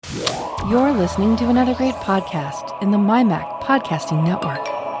You're listening to another great podcast in the MyMac Podcasting Network.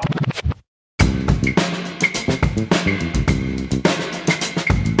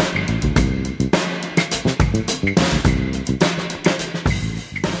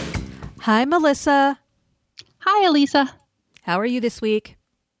 Hi, Melissa. Hi, Elisa. How are you this week?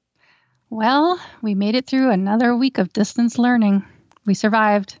 Well, we made it through another week of distance learning. We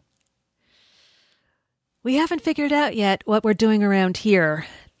survived. We haven't figured out yet what we're doing around here.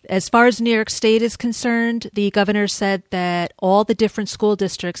 As far as New York State is concerned, the governor said that all the different school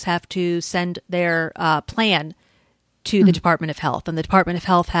districts have to send their plan to the Department of Health, and the Department of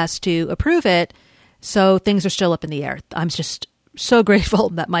Health has to approve it, so things are still up in the air. I'm just so grateful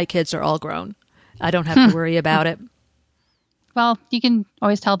that my kids are all grown. I don't have to worry about it. Well, you can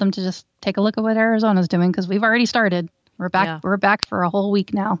always tell them to just take a look at what Arizona's doing, because we've already started. We're back. Yeah. We're back for a whole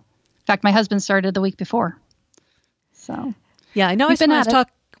week now. In fact, my husband started the week before. So yeah, I know.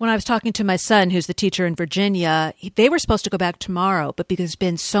 When I was talking to my son, who's the teacher in Virginia, they were supposed to go back tomorrow, but because there's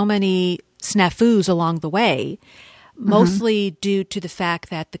been so many snafus along the way, mostly due to the fact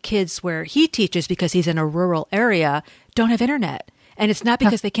that the kids where he teaches, because he's in a rural area, don't have internet. And it's not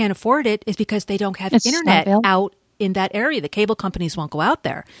because they can't afford it, it's because they don't have internet out in that area. The cable companies won't go out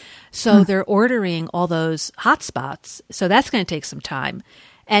there. So they're ordering all those hotspots. So that's going to take some time.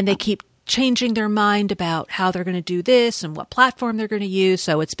 And they keep changing their mind about how they're going to do this and what platform they're going to use.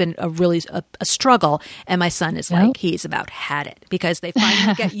 So it's been a struggle. And my son is like, he's about had it, because they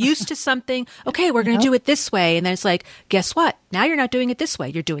finally get used to something. Okay, we're going to do it this way. And then it's like, guess what? Now you're not doing it this way.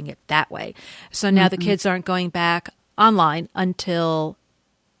 You're doing it that way. So now the kids aren't going back online until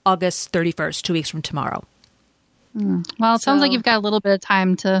August 31st, 2 weeks from tomorrow. Well, it sounds like you've got a little bit of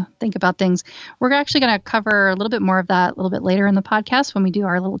time to think about things. We're actually going to cover a little bit more of that a little bit later in the podcast when we do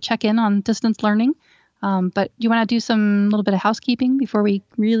our little check-in on distance learning. But do you want to do some little bit of housekeeping before we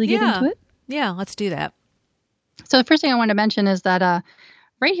really get into it? Yeah, let's do that. So the first thing I want to mention is that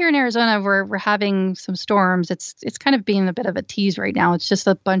right here in Arizona, we're having some storms. It's kind of being a bit of a tease right now. It's just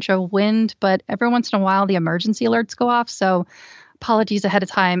a bunch of wind, but every once in a while the emergency alerts go off. So apologies ahead of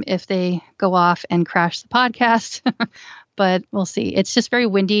time if they go off and crash the podcast, but we'll see. It's just very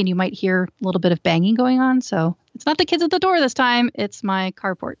windy and you might hear a little bit of banging going on. So it's not the kids at the door this time. It's my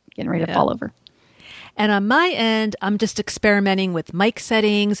carport getting ready to fall over. And on my end, I'm just experimenting with mic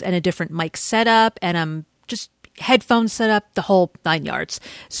settings and a different mic setup, and I'm just headphones set up, the whole 9 yards.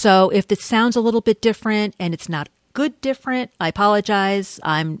 So if it sounds a little bit different and it's not good different, I apologize.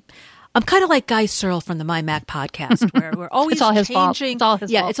 I'm kind of like Guy Searle from the MyMac podcast, where we're always it's all his changing. Fault. It's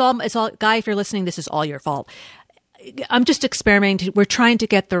all his fault. It's all. Guy, if you're listening, this is all your fault. I'm just experimenting. We're trying to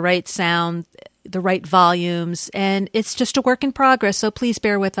get the right sound, the right volumes, and it's just a work in progress. So please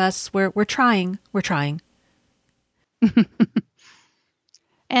bear with us. We're trying. We're trying.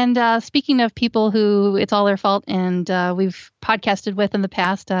 And speaking of people who it's all their fault, and we've podcasted with in the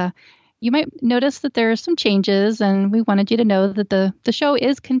past, you might notice that there are some changes, and we wanted you to know that the show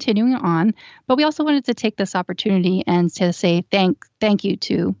is continuing on. But we also wanted to take this opportunity and to say thank you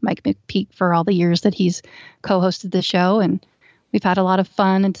to Mike McPeak for all the years that he's co-hosted the show, and we've had a lot of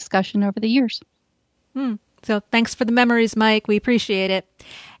fun and discussion over the years. So thanks for the memories, Mike. We appreciate it.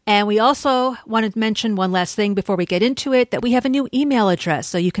 And we also wanted to mention one last thing before we get into it, that we have a new email address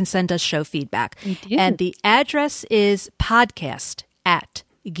so you can send us show feedback. We do. And the address is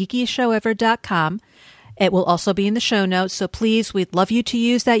podcast@geekiestshowever.com. It will also be in the show notes. So please, we'd love you to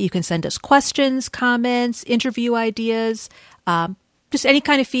use that. You can send us questions, comments, interview ideas, just any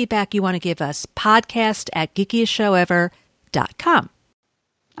kind of feedback you want to give us. Podcast@geekiestshowever.com.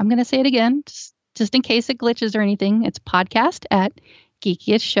 I'm going to say it again, just in case it glitches or anything. It's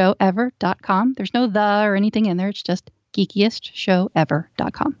podcast@geekiestshowever.com. There's no the or anything in there. It's just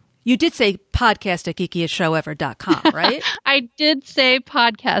geekiestshowever.com. You did say podcast@geekiestshowever.com, right? I did say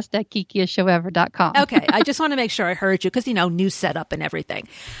podcast@geekiestshowever.com. Okay. I just want to make sure I heard you because, new setup and everything.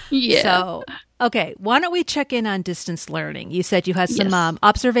 Yeah. So, okay. Why don't we check in on distance learning? You said you had some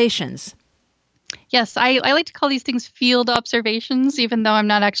observations. Yes. I like to call these things field observations, even though I'm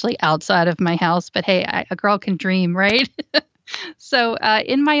not actually outside of my house. But hey, a girl can dream, right? So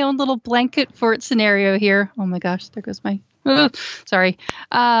in my own little blanket fort scenario here, oh my gosh, there goes my... sorry.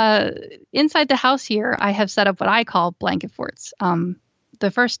 Inside the house here, I have set up what I call blanket forts.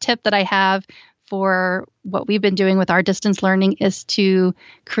 The first tip that I have for what we've been doing with our distance learning is to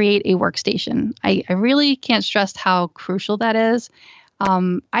create a workstation. I really can't stress how crucial that is.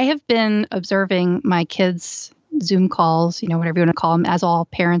 I have been observing my kids' Zoom calls, whatever you want to call them, as all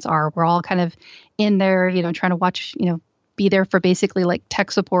parents are. We're all kind of in there, trying to watch, be there for basically like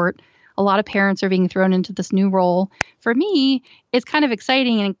tech support. a lot of parents are being thrown into this new role. For me, it's kind of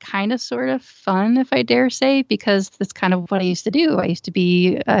exciting and kind of sort of fun, if I dare say, because that's kind of what I used to do. I used to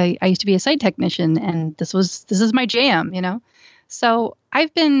be a site technician, and this is my jam, you know. So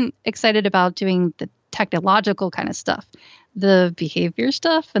I've been excited about doing the technological kind of stuff. The behavior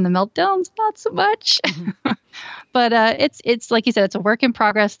stuff and the meltdowns, not so much. But it's like you said, it's a work in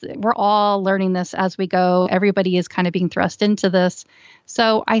progress. We're all learning this as we go. Everybody is kind of being thrust into this.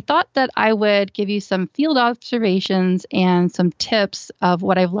 So I thought that I would give you some field observations and some tips of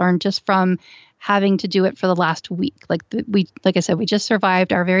what I've learned just from having to do it for the last week. Like I said, we just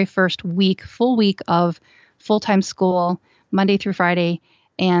survived our very first full week of full-time school, Monday through Friday.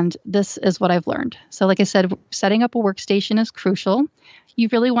 And this is what I've learned. So like I said, setting up a workstation is crucial. You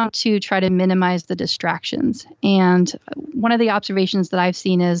really want to try to minimize the distractions. And one of the observations that I've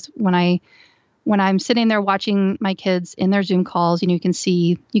seen is when I'm sitting there watching my kids in their Zoom calls, you can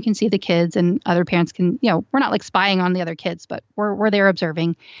see the kids, and other parents can, we're not like spying on the other kids, but we're there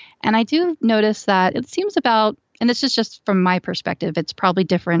observing. And I do notice that it seems about, and this is just from my perspective, it's probably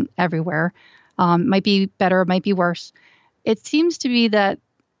different everywhere. Might be better, might be worse. It seems to be that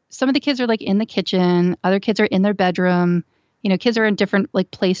some of the kids are like in the kitchen, other kids are in their bedroom, kids are in different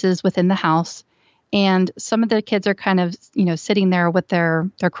like places within the house. And some of the kids are kind of, sitting there with their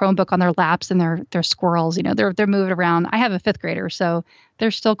Chromebook on their laps and their squirrels, they're moving around. I have a 5th grader, so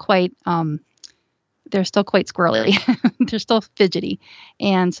they're still quite squirrely. They're still fidgety.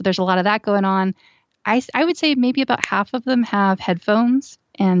 And so there's a lot of that going on. I would say maybe about half of them have headphones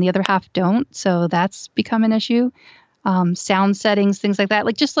and the other half don't. So that's become an issue. Sound settings, things like that,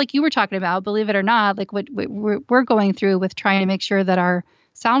 like just like you were talking about, believe it or not, like what we're going through with trying to make sure that our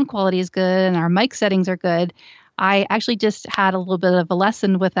sound quality is good and our mic settings are good. I actually just had a little bit of a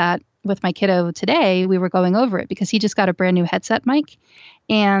lesson with that with my kiddo today. We were going over it because he just got a brand new headset mic,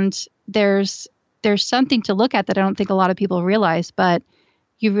 and there's something to look at that I don't think a lot of people realize, but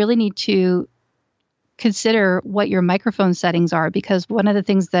you really need to consider what your microphone settings are, because one of the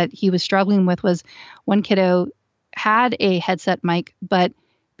things that he was struggling with was one kiddo had a headset mic, but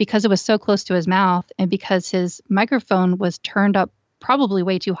because it was so close to his mouth and because his microphone was turned up probably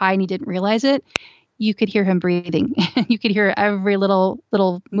way too high and he didn't realize it, you could hear him breathing. You could hear every little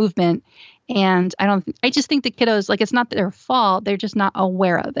movement. And I just think the kiddos, like, it's not their fault. They're just not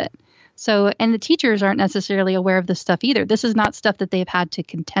aware of it. So, and the teachers aren't necessarily aware of this stuff either. This is not stuff that they've had to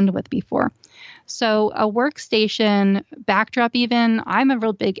contend with before. So a workstation backdrop even, I'm a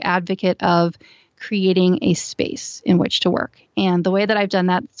real big advocate of creating a space in which to work. And the way that I've done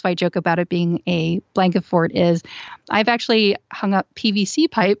that, that's why I joke about it being a blanket fort, is I've actually hung up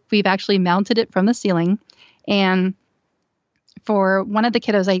PVC pipe. We've actually mounted it from the ceiling. And for one of the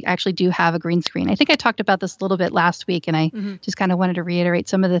kiddos, I actually do have a green screen. I think I talked about this a little bit last week, and I just kind of wanted to reiterate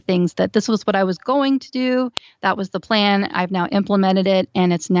some of the things that this was what I was going to do. That was the plan. I've now implemented it,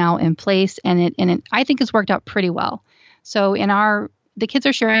 and it's now in place, and it I think has worked out pretty well. So the kids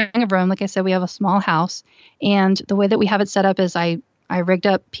are sharing a room. Like I said, we have a small house, and the way that we have it set up is I rigged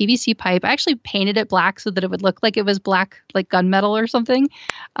up PVC pipe. I actually painted it black so that it would look like it was black, like gunmetal or something.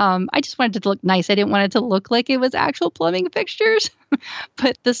 I just wanted it to look nice. I didn't want it to look like it was actual plumbing fixtures,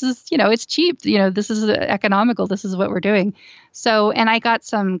 but this is, it's cheap. This is economical. This is what we're doing. So, and I got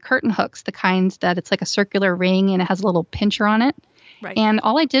some curtain hooks, the kind that it's like a circular ring and it has a little pincher on it. Right. And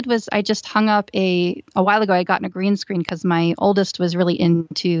all I did was I just hung up a while ago, I got in a green screen because my oldest was really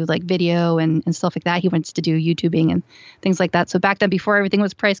into like video and stuff like that. He wants to do YouTubing and things like that. So back then, before everything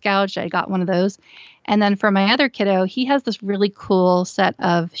was price gouged, I got one of those. And then for my other kiddo, he has this really cool set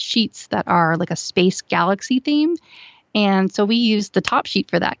of sheets that are like a space galaxy theme. And so we used the top sheet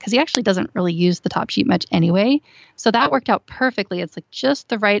for that because he actually doesn't really use the top sheet much anyway. So that worked out perfectly. It's like just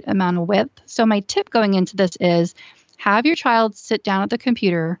the right amount of width. So my tip going into this is have your child sit down at the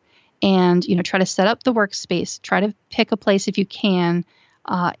computer and, try to set up the workspace. Try to pick a place if you can,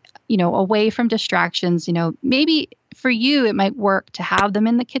 away from distractions. Maybe for you, it might work to have them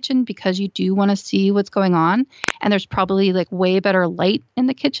in the kitchen because you do want to see what's going on. And there's probably like way better light in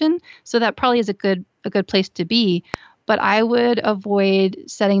the kitchen. So that probably is a good place to be. But I would avoid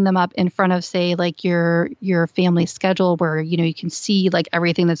setting them up in front of, say, like your family schedule where, you can see like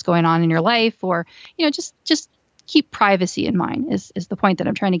everything that's going on in your life, or, just keep privacy in mind is the point that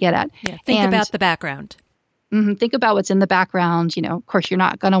I'm trying to get at. Yeah, think about the background. Think about what's in the background. Of course, you're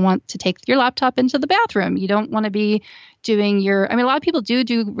not going to want to take your laptop into the bathroom. You don't want to be doing a lot of people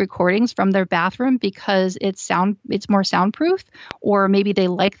do recordings from their bathroom because it's more soundproof, or maybe they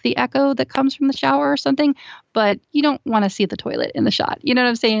like the echo that comes from the shower or something, but you don't want to see the toilet in the shot. You know what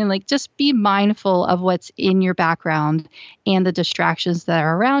I'm saying? Like, just be mindful of what's in your background and the distractions that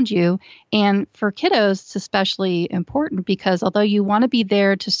are around you. And for kiddos, it's especially important because although you want to be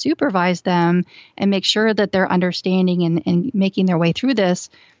there to supervise them and make sure that they're understanding and making their way through this,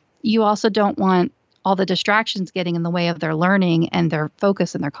 you also don't want all the distractions getting in the way of their learning and their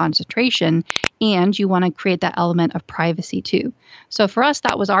focus and their concentration. And you want to create that element of privacy too. So for us,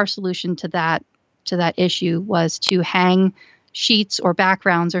 that was our solution to that issue, was to hang sheets or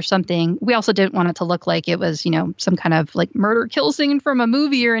backgrounds or something. We also didn't want it to look like it was, some kind of like murder kill scene from a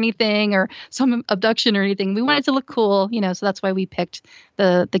movie or anything, or some abduction or anything. We wanted it to look cool, so that's why we picked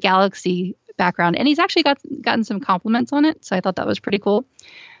the Galaxy background. And he's actually gotten some compliments on it. So I thought that was pretty cool.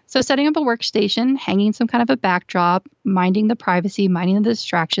 So setting up a workstation, hanging some kind of a backdrop, minding the privacy, minding the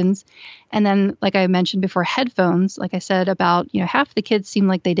distractions. And then, like I mentioned before, headphones. Like I said, about half the kids seemed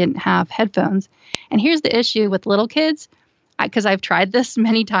like they didn't have headphones. And here's the issue with little kids, because I've tried this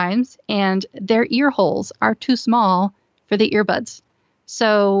many times, and their ear holes are too small for the earbuds.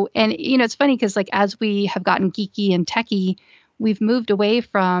 So, and it's funny because like as we have gotten geeky and techie, we've moved away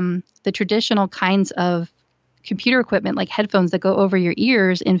from the traditional kinds of computer equipment like headphones that go over your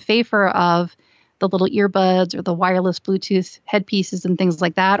ears in favor of the little earbuds or the wireless Bluetooth headpieces and things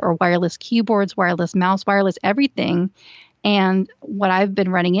like that, or wireless keyboards, wireless mouse, wireless everything. And what I've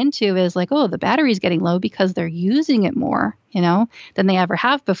been running into is like, oh, the battery's getting low because they're using it more, than they ever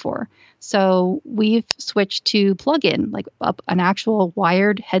have before. So we've switched to plug-in, like an actual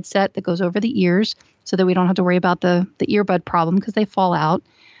wired headset that goes over the ears so that we don't have to worry about the earbud problem because they fall out,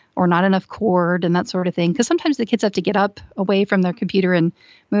 or not enough cord and that sort of thing. Because sometimes the kids have to get up away from their computer and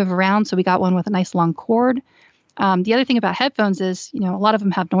move around. So we got one with a nice long cord. The other thing about headphones is, a lot of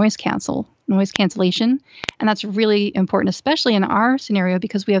them have noise cancellation. And that's really important, especially in our scenario,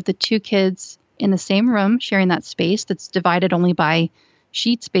 because we have the two kids in the same room sharing that space that's divided only by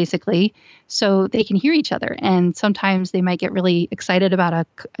sheets, basically, so they can hear each other. And sometimes they might get really excited about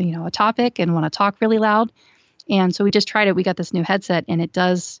a topic and want to talk really loud. And so we just tried it. We got this new headset, and it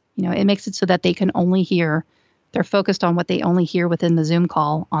does, it makes it so that they can only hear, they're focused on what they only hear within the Zoom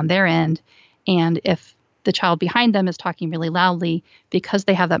call on their end. And if the child behind them is talking really loudly, because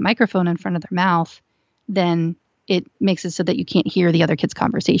they have that microphone in front of their mouth, then it makes it so that you can't hear the other kid's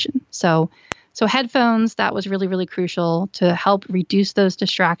conversation. So headphones, that was really, really crucial to help reduce those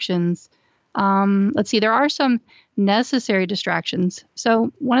distractions. Let's see, there are some necessary distractions.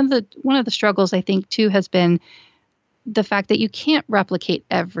 So one of the struggles, I think, too, has been the fact that you can't replicate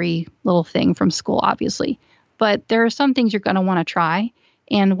every little thing from school, obviously. But there are some things you're going to want to try.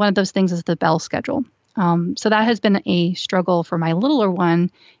 And one of those things is the bell schedule. So that has been a struggle for my littler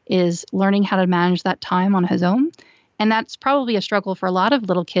one, is learning how to manage that time on his own. And that's probably a struggle for a lot of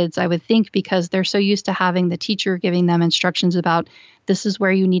little kids, I would think, because they're so used to having the teacher giving them instructions about this is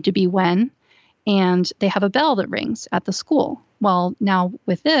where you need to be when. And they have a bell that rings at the school. Well, now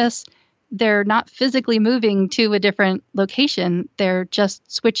with this, they're not physically moving to a different location. They're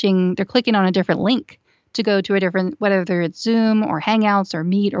just switching. They're clicking on a different link to go to a different, whether it's Zoom or Hangouts or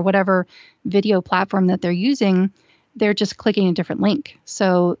Meet or whatever video platform that they're using. They're just clicking a different link.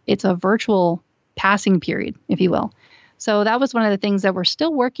 So it's a virtual passing period, if you will. So that was one of the things that we're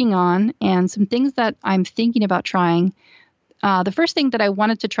still working on, and some things that I'm thinking about trying. The first thing that I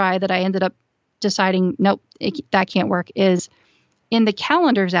wanted to try that I ended up deciding, nope, that can't work, is in the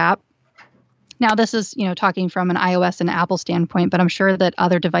Calendars app. Now, this is, talking from an iOS and Apple standpoint, but I'm sure that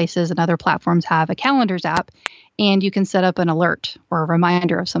other devices and other platforms have a Calendars app, and you can set up an alert or a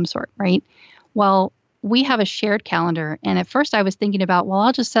reminder of some sort, right? Well, we have a shared calendar. And at first I was thinking about, well,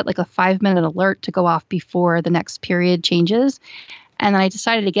 I'll just set like a 5-minute alert to go off before the next period changes. And then I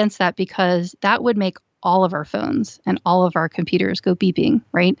decided against that because that would make all of our phones and all of our computers go beeping,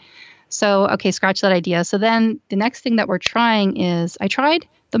 right? So, okay, scratch that idea. So then the next thing that we're trying is, I tried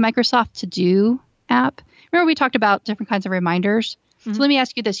the Microsoft To Do app. Remember we talked about different kinds of reminders? Mm-hmm. So let me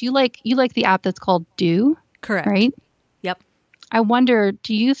ask you this. You like the app that's called Do? Correct. Right? Yep. I wonder,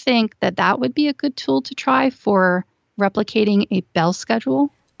 do you think that would be a good tool to try for replicating a bell schedule?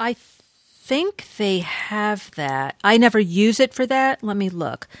 I think they have that. I never use it for that. Let me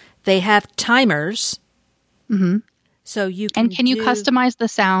look. They have timers. Mm-hmm. So you can And can you customize the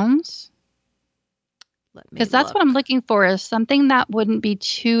sounds? Because that's what I'm looking for, is something that wouldn't be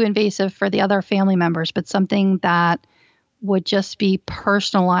too invasive for the other family members, but something that would just be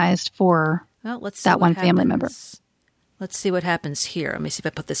personalized for Well, let's see that what one family member. happens. Let's see what happens here. Let me see if I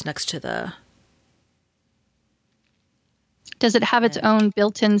put this next to the... Does it have its own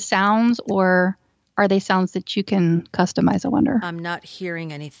built-in sounds, or are they sounds that you can customize, I wonder? I'm not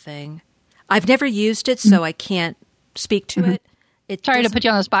hearing anything. I've never used it, so I can't speak to it. Sorry to put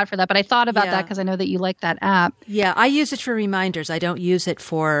you on the spot for that, but I thought about that because I know that you like that app. Yeah, I use it for reminders. I don't use it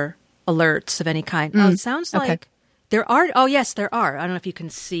for alerts of any kind. Oh, it sounds like there are. Oh, yes, there are. I don't know if you can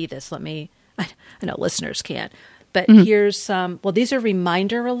see this. Let me, I know listeners can't, but here's some, well, these are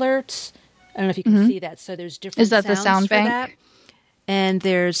reminder alerts. I don't know if you can see that. So there's different Is that the sounds sound for bank? that. And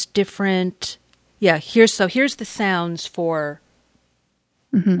there's different, here's the sounds for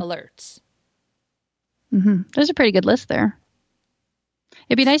alerts. There's a pretty good list there.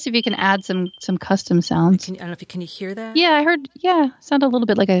 It'd be nice if you can add some custom sounds. I don't know if can you hear that? Yeah, I heard. Yeah, sounded a little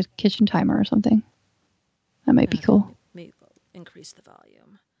bit like a kitchen timer or something. That might be cool. Maybe increase the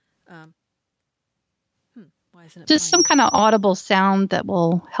volume. Why isn't it Just playing? some kind of audible sound that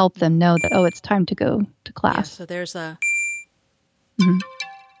will help them know that, oh, it's time to go to class. Yeah, so there's a...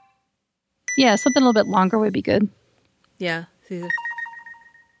 Yeah, something a little bit longer would be good. Yeah. See,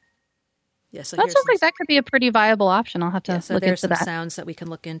 so That sounds like that could be a pretty viable option. I'll have to so look there's into some that. sounds that we can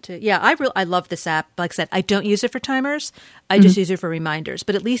look into. Yeah, I love this app. Like I said, I don't use it for timers. I just use it for reminders.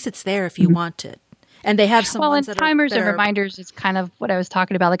 But at least it's there if you want it. And they have some Well, ones and that timers are... and reminders is kind of what I was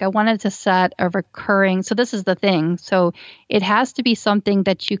talking about. Like I wanted to set a recurring, so this is the thing. So it has to be something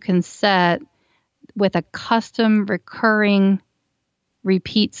that you can set with a custom recurring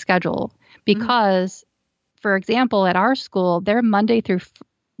repeat schedule. Because, for example, at our school, their Monday through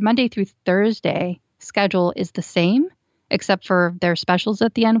Thursday schedule is the same, except for their specials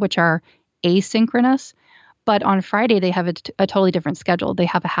at the end, which are asynchronous. But on Friday, they have a totally different schedule. They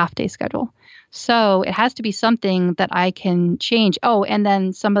have a half-day schedule. So it has to be something that I can change. Oh, and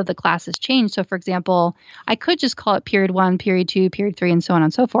then some of the classes change. So, for example, I could just call it period 1, period 2, period 3, and so on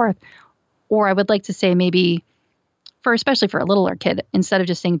and so forth. Or I would like to say maybe, especially for a littler kid, instead of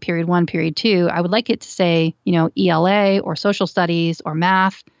just saying period 1, period 2, I would like it to say, ELA or social studies or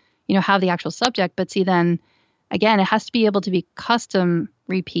math, have the actual subject. But see, then again, it has to be able to be custom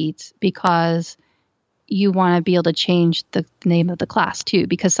repeats because you want to be able to change the name of the class too,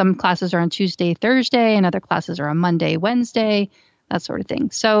 because some classes are on Tuesday, Thursday, and other classes are on Monday, Wednesday, that sort of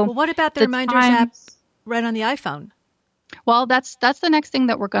thing. So well, what about the reminders app right on the iPhone? Well, that's the next thing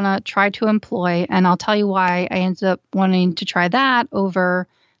that we're going to try to employ. And I'll tell you why I ended up wanting to try that over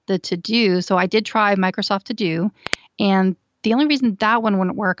the To-Do. So I did try Microsoft To-Do. And the only reason that one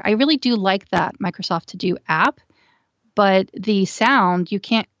wouldn't work, I really do like that Microsoft To-Do app. But the sound, you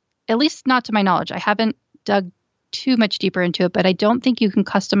can't, at least not to my knowledge. I haven't dug too much deeper into it, but I don't think you can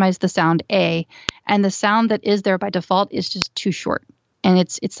customize the sound, A. And the sound that is there by default is just too short. And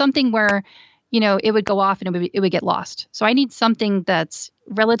it's something where it would go off and it would get lost. So I need something that's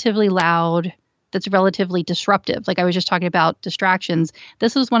relatively loud, that's relatively disruptive. Like I was just talking about distractions.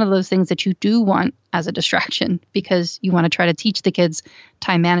 This is one of those things that you do want as a distraction because you want to try to teach the kids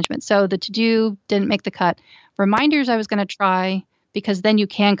time management. So the To-Do didn't make the cut. Reminders I was going to try because then you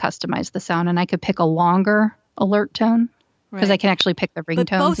can customize the sound and I could pick a longer alert tone because I can actually pick the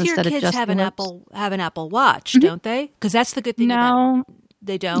ringtones both instead your of kids just have alerts. an Apple Watch, don't they? Because that's the good thing about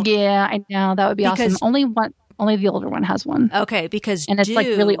they don't. Yeah, I know. That would be awesome. Only the older one has one. Okay, because and it's like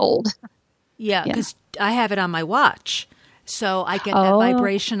really old. Yeah, because I have it on my watch, so I get that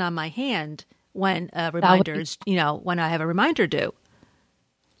vibration on my hand when reminders. When I have a reminder due.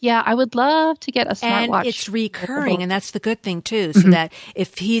 Yeah, I would love to get a smartwatch. And it's recurring, and that's the good thing too. So that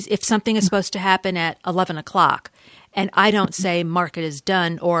if something is supposed to happen at 11 o'clock, and I don't say mark it as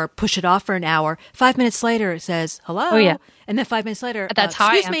done or push it off for an hour, 5 minutes later it says hello. Oh yeah, and then 5 minutes later, that's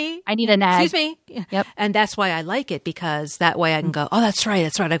how excuse me, I need a nag. Excuse me. Yep. And that's why I like it because that way I can go, oh, that's right.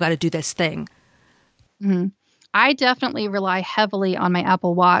 I've got to do this thing. Mm-hmm. I definitely rely heavily on my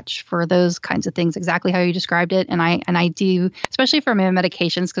Apple Watch for those kinds of things, exactly how you described it. And I do, especially for my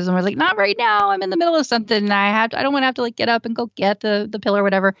medications, because I'm like, not right now. I'm in the middle of something and I don't want to have to get up and go get the pill or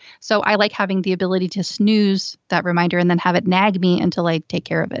whatever. So I like having the ability to snooze that reminder and then have it nag me until I take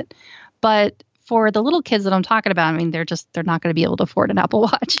care of it. But for the little kids that I'm talking about, they're not going to be able to afford an Apple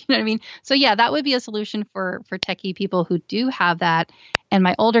Watch. You know what I mean? So yeah, that would be a solution for techie people who do have that. And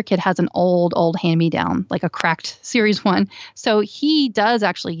my older kid has an old hand-me-down, like a cracked Series 1. So he does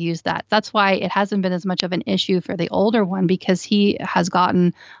actually use that. That's why it hasn't been as much of an issue for the older one because he has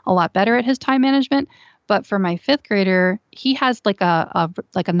gotten a lot better at his time management. But for my 5th grader, he has like a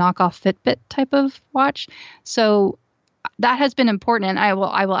knockoff Fitbit type of watch. So that has been important. And I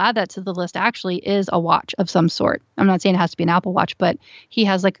will add that to the list actually is a watch of some sort. I'm not saying it has to be an Apple Watch, but he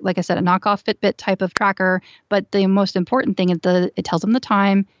has like I said, a knockoff Fitbit type of tracker. But the most important thing is it tells him the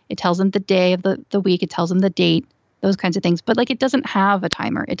time, it tells him the day of the week, it tells him the date, those kinds of things. But like it doesn't have a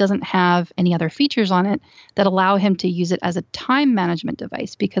timer. It doesn't have any other features on it that allow him to use it as a time management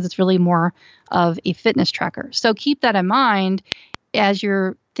device because it's really more of a fitness tracker. So keep that in mind as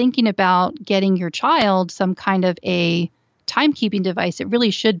you're thinking about getting your child some kind of a timekeeping device. It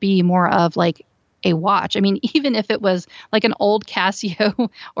really should be more of like a watch. I mean, even if it was like an old Casio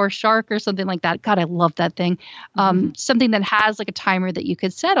or Shark or something like that, God, I love that thing. Something that has like a timer that you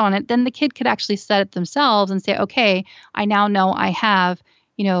could set on it, then the kid could actually set it themselves and say, okay, I now know I have,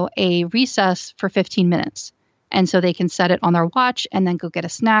 a recess for 15 minutes. And so they can set it on their watch and then go get a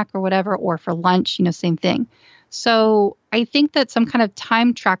snack or whatever, or for lunch, same thing. So I think that some kind of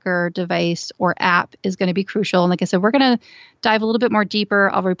time tracker device or app is going to be crucial. And like I said, we're going to dive a little bit more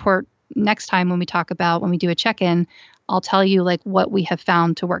deeper. I'll report next time when we do a check-in. I'll tell you like what we have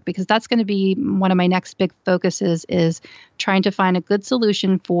found to work, because that's going to be one of my next big focuses, is trying to find a good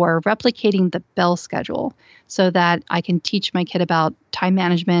solution for replicating the Bell schedule so that I can teach my kid about time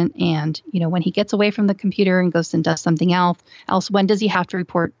management. And, when he gets away from the computer and goes and does something else, when does he have to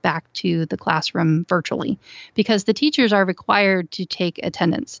report back to the classroom virtually? Because the teachers are required to take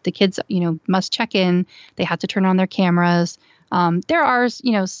attendance. The kids, must check in. They have to turn on their cameras. There are,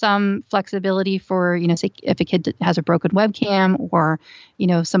 some flexibility for, say if a kid has a broken webcam or,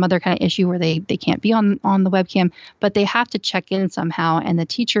 some other kind of issue where they can't be on the webcam, but they have to check in somehow. And the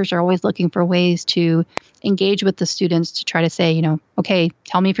teachers are always looking for ways to engage with the students to try to say, okay,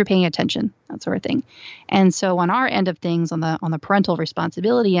 tell me if you're paying attention, that sort of thing. And so on our end of things, on the parental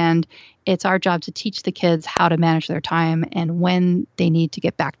responsibility end, it's our job to teach the kids how to manage their time and when they need to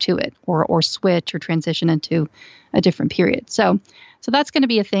get back to it or switch or transition into a different period. So that's going to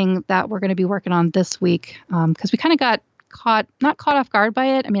be a thing that we're going to be working on this week, because we kind of got not caught off guard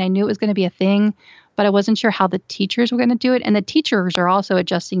by it. I mean, I knew it was going to be a thing, but I wasn't sure how the teachers were going to do it. And the teachers are also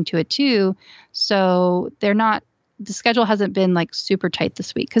adjusting to it too. So the schedule hasn't been like super tight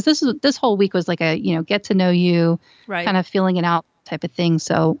this week, because this whole week was like a, get to know you, right, kind of feeling it out type of thing.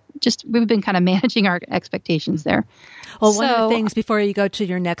 So we've been kind of managing our expectations there. Well, one of the things, before you go to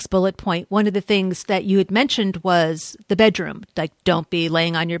your next bullet point, one of the things that you had mentioned was the bedroom. Like, don't be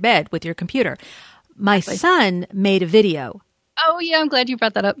laying on your bed with your computer. My son made a video. Oh, yeah. I'm glad you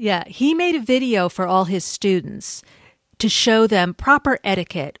brought that up. Yeah. He made a video for all his students to show them proper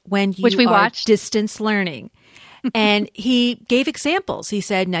etiquette when you are distance learning. And he gave examples. He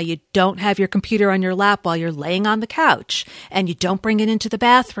said, now you don't have your computer on your lap while you're laying on the couch, and you don't bring it into the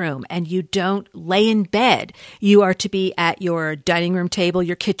bathroom, and you don't lay in bed. You are to be at your dining room table,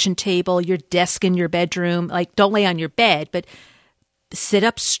 your kitchen table, your desk in your bedroom. Like, don't lay on your bed, but sit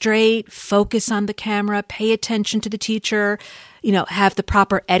up straight, focus on the camera, pay attention to the teacher, have the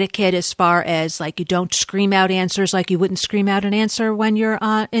proper etiquette as far as like you don't scream out answers like you wouldn't scream out an answer when you're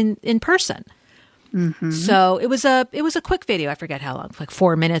in person. Mm-hmm. So it was a quick video. I forget how long, like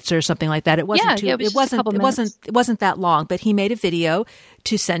 4 minutes or something like that. It wasn't it wasn't that long, but he made a video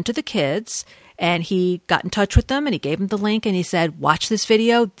to send to the kids, and he got in touch with them and he gave them the link and he said, watch this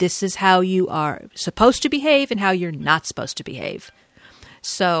video. This is how you are supposed to behave and how you're not supposed to behave.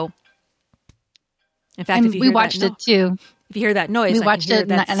 So, in fact, if you we watched it too. If you hear that noise, we watched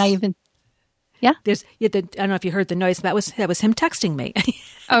it, and I even, yeah. I don't know if you heard the noise. That was him texting me.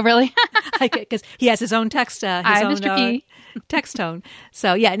 Oh, really? Because he has his own text, Mr. P. Text tone.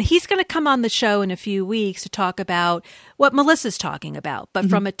 So yeah, and he's going to come on the show in a few weeks to talk about what Melissa's talking about, but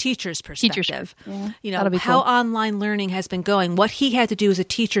from a teacher's perspective. Yeah, how online learning has been going, what he had to do as a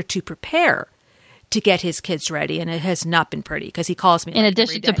teacher to prepare to get his kids ready, and it has not been pretty, because he calls me in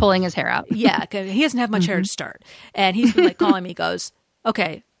addition to pulling his hair out. Yeah, because he doesn't have much hair to start, and he's been like calling me. He goes,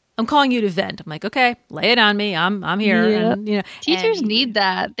 "Okay, I'm calling you to vent." I'm like, "Okay, lay it on me. I'm here." Yeah. And, teachers need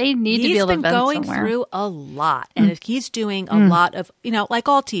that. They need to be able to vent somewhere. He's been going through a lot, and he's doing a lot of, like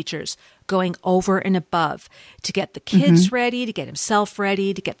all teachers, going over and above to get the kids ready, to get himself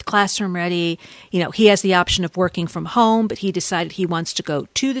ready, to get the classroom ready. He has the option of working from home, but he decided he wants to go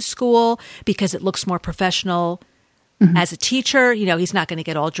to the school because it looks more professional. As a teacher, he's not going to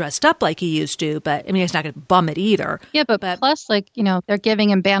get all dressed up like he used to, but he's not going to bum it either. Yeah, but plus, they're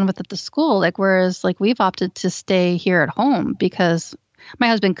giving him bandwidth at the school, whereas we've opted to stay here at home because my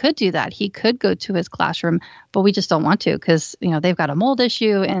husband could do that. He could go to his classroom, but we just don't want to because, they've got a mold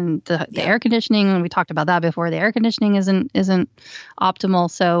issue and the air conditioning, and we talked about that before, the air conditioning isn't optimal.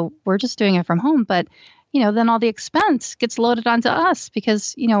 So we're just doing it from home. But, then all the expense gets loaded onto us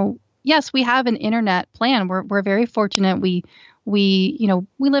because, yes, we have an internet plan. We're very fortunate. We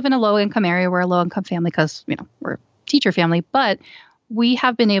live in a low income area. We're a low income family because, we're a teacher family, but we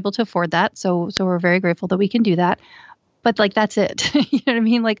have been able to afford that. So we're very grateful that we can do that. But like, that's it. You know what I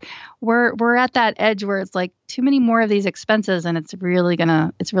mean? Like we're at that edge where it's like too many more of these expenses and it's really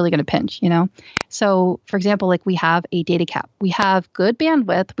gonna pinch, So for example, like we have a data cap, we have good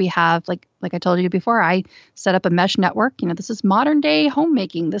bandwidth. We have like I told you before, I set up a mesh network. This is modern day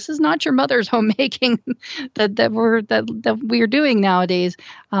homemaking. This is not your mother's homemaking that we are doing nowadays.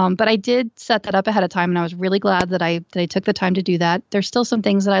 But I did set that up ahead of time, and I was really glad that I took the time to do that. There's still some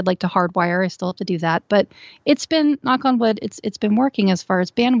things that I'd like to hardwire. I still have to do that, but it's been, knock on wood, it's been working as far as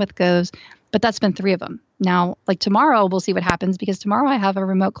bandwidth goes. But that's been 3 of them. Now, like tomorrow, we'll see what happens, because tomorrow I have a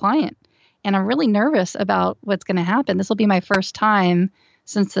remote client, and I'm really nervous about what's going to happen. This will be my first time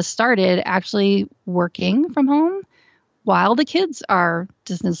since this started actually working from home while the kids are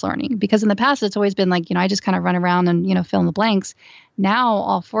distance learning, because in the past it's always been like, I just kind of run around and, fill in the blanks. Now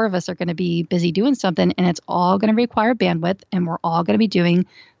all 4 of us are going to be busy doing something, and it's all going to require bandwidth, and we're all going to be doing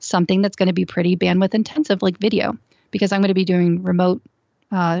something that's going to be pretty bandwidth intensive, like video, because I'm going to be doing remote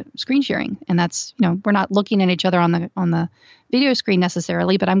screen sharing. And that's, we're not looking at each other on the video screen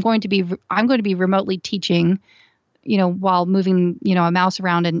necessarily, but I'm going to be remotely teaching, while moving, a mouse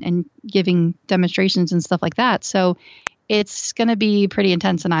around and giving demonstrations and stuff like that. So it's going to be pretty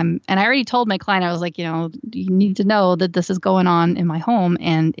intense. And I already told my client, I was like, you need to know that this is going on in my home.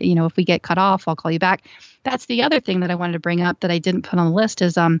 And, if we get cut off, I'll call you back. That's the other thing that I wanted to bring up that I didn't put on the list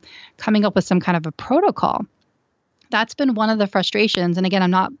is coming up with some kind of a protocol. That's been one of the frustrations. And again,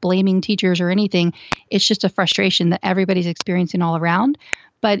 I'm not blaming teachers or anything. It's just a frustration that everybody's experiencing all around.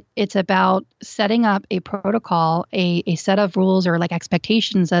 But it's about setting up a protocol, a set of rules or like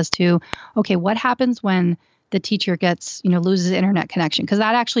expectations as to, okay, what happens when the teacher gets, loses internet connection? Because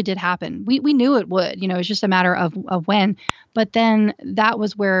that actually did happen. We knew it would, it's just a matter of when. But then that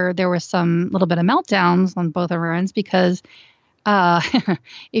was where there was some little bit of meltdowns on both of our ends, because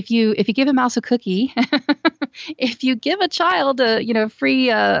if you give a mouse a cookie, if you give a child a free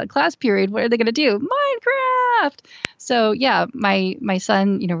class period, what are they going to do? Minecraft. So yeah, my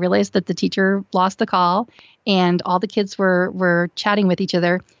son realized that the teacher lost the call, and all the kids were chatting with each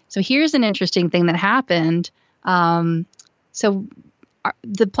other. So here's an interesting thing that happened. The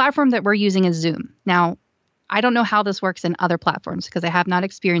platform that we're using is Zoom. Now, I don't know how this works in other platforms because I have not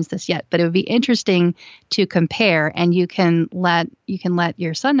experienced this yet, but it would be interesting to compare, and you can let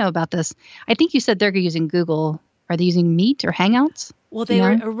your son know about this. I think you said they're using Google. Are they using Meet or Hangouts? Well, they were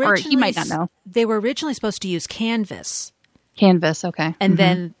originally, or he might not know. They were originally supposed to use Canvas. Canvas, okay. And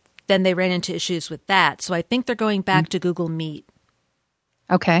then they ran into issues with that. So I think they're going back to Google Meet.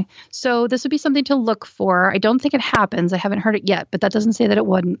 Okay. So this would be something to look for. I don't think it happens. I haven't heard it yet, but that doesn't say that it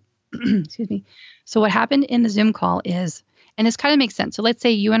wouldn't. Excuse me. So what happened in the Zoom call is, and this kind of makes sense. So let's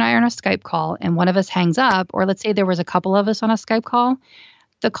say you and I are on a Skype call and one of us hangs up, or let's say there was a couple of us on a Skype call.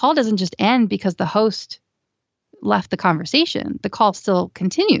 The call doesn't just end because the host left the conversation. The call still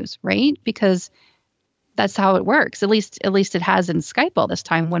continues, right? Because that's how it works. At least it has in Skype all this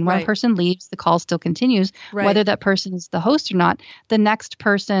time. When one person leaves, the call still continues, whether that person is the host or not. The next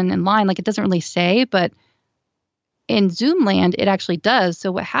person in line, like it doesn't really say, but in Zoom land, it actually does.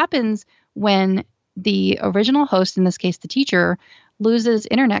 So what happens when the original host, in this case, the teacher, loses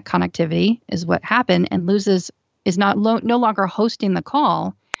internet connectivity is what happened, and is no longer hosting the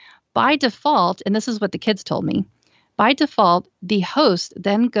call, by default, and this is what the kids told me, by default, the host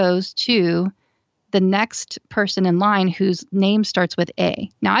then goes to the next person in line whose name starts with A.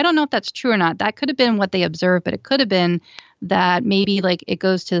 Now, I don't know if that's true or not. That could have been what they observed, but it could have been that maybe like it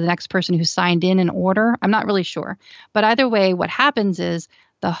goes to the next person who signed in order. I'm not really sure. But either way, what happens is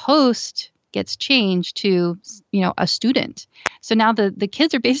the host gets changed to, a student. So now the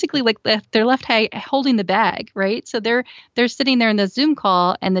kids are basically like they're left holding the bag, right? So they're sitting there in the Zoom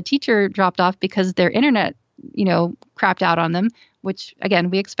call, and the teacher dropped off because their internet, crapped out on them, which again,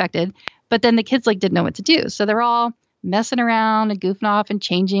 we expected. But then the kids didn't know what to do. So they're all messing around and goofing off and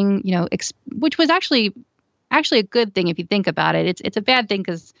changing, which was actually a good thing if you think about it. It's a bad thing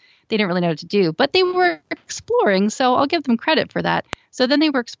because they didn't really know what to do, but they were exploring. So I'll give them credit for that. So then they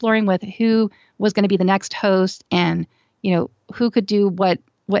were exploring with who was going to be the next host, and, who could do what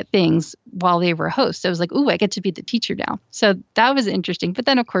things while they were hosts. So it was like, ooh, I get to be the teacher now. So that was interesting. But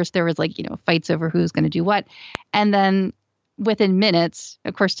then of course there was fights over who's going to do what. And then within minutes,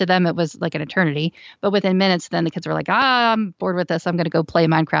 of course, to them, it was like an eternity. But within minutes, then the kids were like, I'm bored with this. I'm going to go play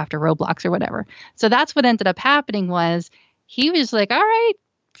Minecraft or Roblox or whatever. So that's what ended up happening was he was like, all right,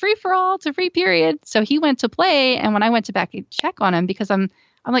 free for all. It's a free period. So he went to play. And when I went to back and check on him, because I'm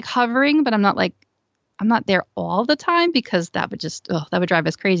I'm like hovering, but I'm not there all the time because that would drive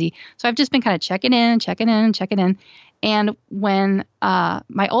us crazy. So I've just been kind of checking in. And when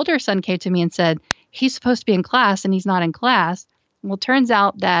my older son came to me and said, he's supposed to be in class and he's not in class. Well, it turns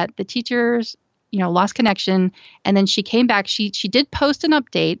out that the teachers, lost connection. And then she came back. She did post an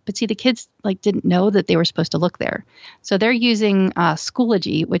update, but see, the kids didn't know that they were supposed to look there. So they're using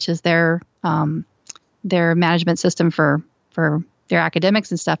Schoology, which is their management system for their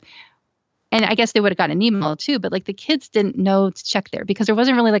academics and stuff. And I guess they would have gotten an email too, but the kids didn't know to check there because there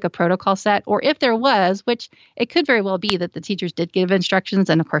wasn't really a protocol set, or if there was, which it could very well be that the teachers did give instructions.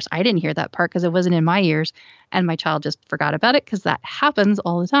 And of course, I didn't hear that part because it wasn't in my ears and my child just forgot about it because that happens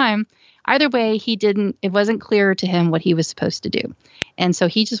all the time. Either way, it wasn't clear to him what he was supposed to do. And so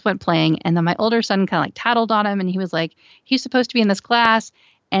he just went playing. And then my older son kind of tattled on him and he was like, he's supposed to be in this class.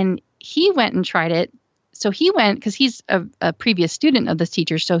 And he went and tried it. So he went because he's a previous student of this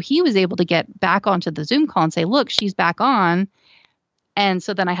teacher. So he was able to get back onto the Zoom call and say, look, she's back on. And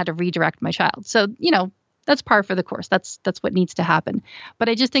so then I had to redirect my child. So, that's par for the course. That's what needs to happen. But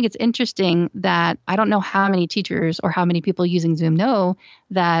I just think it's interesting that I don't know how many teachers or how many people using Zoom know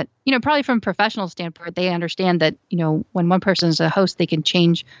that, probably from a professional standpoint, they understand that, when one person is a host, they can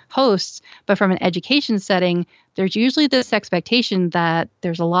change hosts. But from an education setting, there's usually this expectation that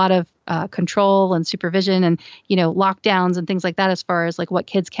there's a lot of control and supervision and, lockdowns and things like that as far as what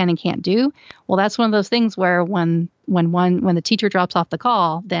kids can and can't do. Well, that's one of those things where when the teacher drops off the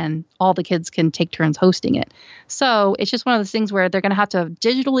call, then all the kids can take turns hosting it. So it's just one of those things where they're going to have to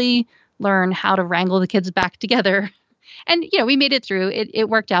digitally learn how to wrangle the kids back together. And, we made it through. It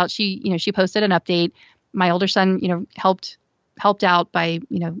worked out. She posted an update. My older son, helped out by,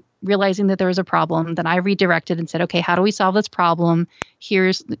 realizing that there was a problem. Then I redirected and said, okay, how do we solve this problem?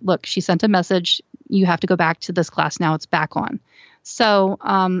 Look, she sent a message. You have to go back to this class now. It's back on. So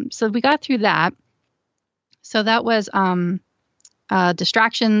we got through that. So that was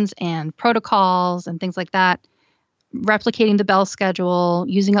distractions and protocols and things like that. Replicating the bell schedule,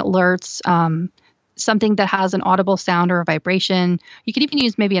 using alerts, something that has an audible sound or a vibration. You could even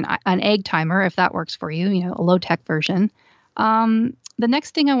use maybe an egg timer if that works for you, a low-tech version. The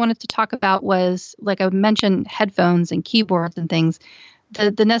next thing I wanted to talk about was, like I mentioned, headphones and keyboards and things.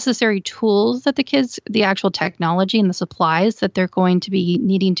 The necessary tools that the actual technology and the supplies that they're going to be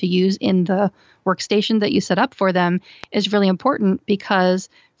needing to use in the workstation that you set up for them is really important because,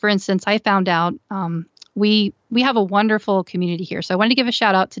 for instance, I found out we have a wonderful community here. So I wanted to give a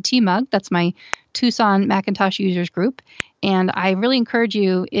shout out to TMUG. That's my Tucson Macintosh users group. And I really encourage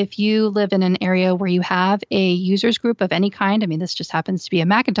you, if you live in an area where you have a users group of any kind, I mean, this just happens to be a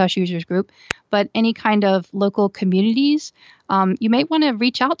Macintosh users group, but any kind of local communities, you might want to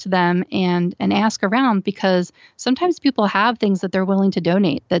reach out to them and ask around because sometimes people have things that they're willing to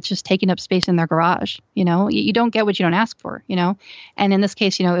donate that's just taking up space in their garage. You don't get what you don't ask for, and in this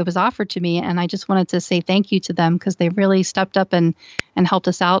case, it was offered to me and I just wanted to say thank you to them because they really stepped up and helped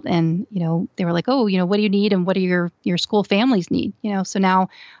us out. And, they were like, oh, what do you need? And what do your school families need? So now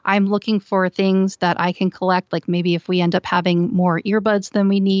I'm looking for things that I can collect, like maybe if we end up having more earbuds than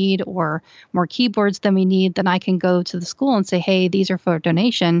we need or more keyboards than we need, then I can go to the school and say, hey, these are for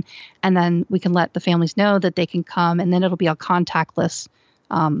donation. And then we can let the families know that they can come and then it'll be a contactless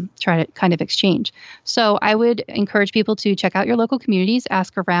try to kind of exchange. So I would encourage people to check out your local communities,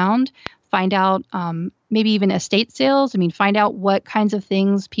 ask around, find out maybe even estate sales. Find out what kinds of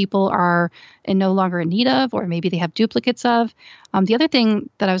things people are no longer in need of, or maybe they have duplicates of. The other thing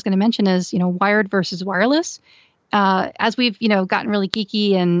that I was going to mention is, wired versus wireless. As we've, gotten really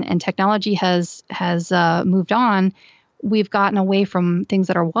geeky and technology has moved on, we've gotten away from things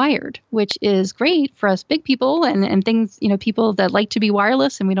that are wired, which is great for us big people and things, people that like to be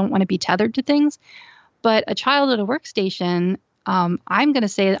wireless and we don't want to be tethered to things. But a child at a workstation, I'm going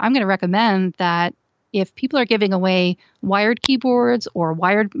to recommend that if people are giving away wired keyboards or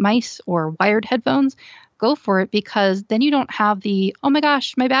wired mice or wired headphones, go for it because then you don't have the, oh my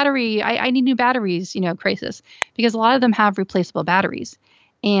gosh, my battery, I need new batteries, crisis, because a lot of them have replaceable batteries.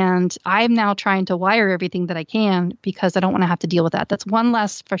 And I'm now trying to wire everything that I can because I don't want to have to deal with that. That's one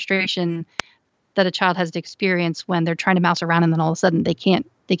less frustration that a child has to experience when they're trying to mouse around and then all of a sudden they can't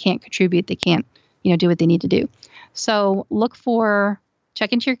contribute. They can't, do what they need to do. So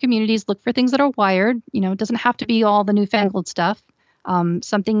check into your communities, look for things that are wired. It doesn't have to be all the newfangled stuff.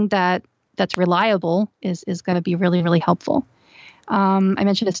 Something that's reliable is going to be really, really helpful. I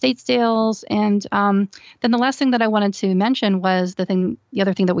mentioned estate sales. And then the last thing that I wanted to mention was the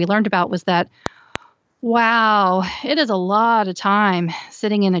other thing that we learned about was that, wow, it is a lot of time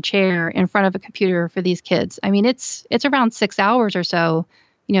sitting in a chair in front of a computer for these kids. It's around 6 hours or so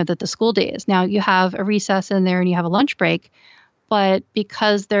that the school day is. Now you have a recess in there and you have a lunch break, but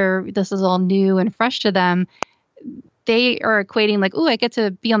because this is all new and fresh to them, they are equating like, oh, I get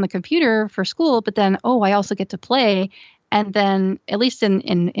to be on the computer for school, but then, oh, I also get to play. And then at least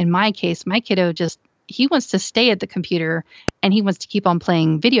in my case, my kiddo he wants to stay at the computer and he wants to keep on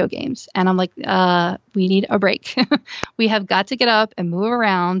playing video games. And I'm like, we need a break. We have got to get up and move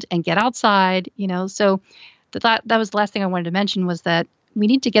around and get outside, So that was the last thing I wanted to mention, was that we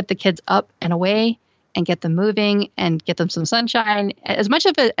need to get the kids up and away and get them moving and get them some sunshine. As much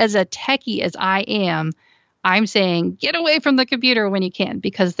as a techie as I am, I'm saying get away from the computer when you can,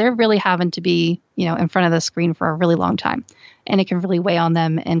 because they're really having to be, in front of the screen for a really long time, and it can really weigh on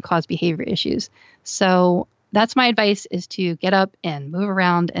them and cause behavior issues. So that's my advice, is to get up and move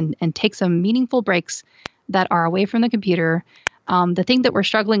around and take some meaningful breaks that are away from the computer. The thing that we're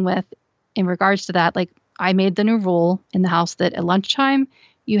struggling with in regards to that, like I made the new rule in the house that at lunchtime,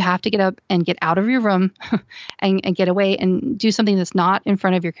 you have to get up and get out of your room and get away and do something that's not in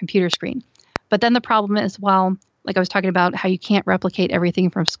front of your computer screen. But then the problem is, well, like I was talking about how you can't replicate everything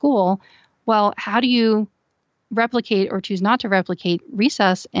from school. Well, how do you replicate or choose not to replicate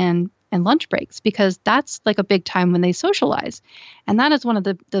recess and lunch breaks? Because that's like a big time when they socialize. And that is one of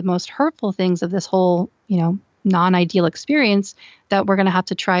the most hurtful things of this whole, non-ideal experience that we're going to have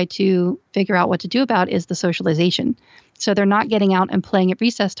to try to figure out what to do about, is the socialization. So they're not getting out and playing at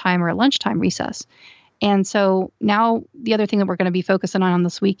recess time or at lunchtime recess. And so now the other thing that we're going to be focusing on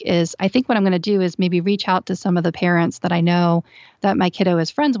this week is, I think what I'm going to do is maybe reach out to some of the parents that I know that my kiddo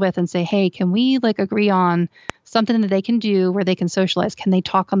is friends with and say, hey, can we agree on something that they can do where they can socialize? Can they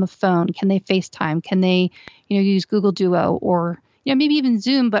talk on the phone? Can they FaceTime? Can they, use Google Duo or, maybe even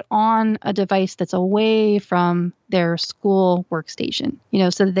Zoom, but on a device that's away from their school workstation,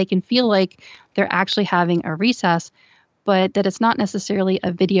 so that they can feel like they're actually having a recess, but that it's not necessarily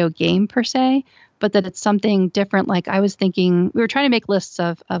a video game per se, but that it's something different. Like I was thinking, we were trying to make lists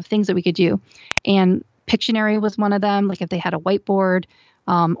of things that we could do. And Pictionary was one of them, like if they had a whiteboard,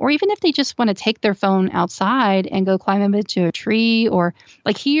 or even if they just want to take their phone outside and go climb into a tree, or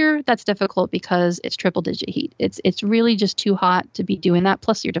like here, that's difficult because it's triple digit heat. It's really just too hot to be doing that.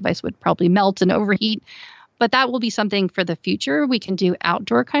 Plus your device would probably melt and overheat, but that will be something for the future. We can do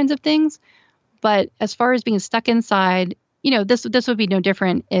outdoor kinds of things. But as far as being stuck inside, this would be no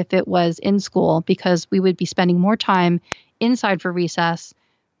different if it was in school, because we would be spending more time inside for recess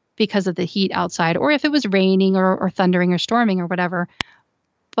because of the heat outside, or if it was raining or thundering or storming or whatever.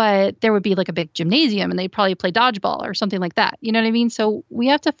 But there would be like a big gymnasium and they'd probably play dodgeball or something like that. You know what I mean? So we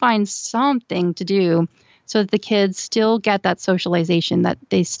have to find something to do so that the kids still get that socialization, that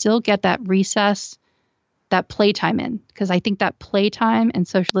they still get that recess, that playtime in, because I think that playtime and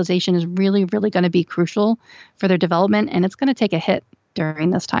socialization is really, really going to be crucial for their development, and it's going to take a hit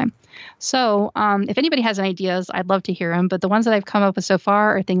during this time. So if anybody has any ideas, I'd love to hear them. But the ones that I've come up with so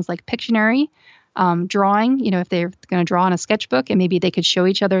far are things like Pictionary, drawing, if they're going to draw on a sketchbook and maybe they could show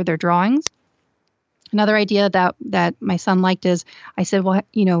each other their drawings. Another idea that my son liked is, I said, well,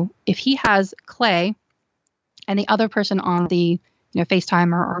 if he has clay and the other person on the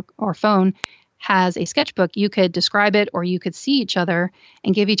FaceTime or phone has a sketchbook, you could describe it, or you could see each other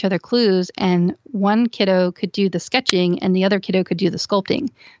and give each other clues. And one kiddo could do the sketching and the other kiddo could do the sculpting.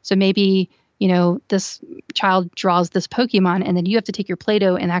 So maybe, this child draws this Pokemon and then you have to take your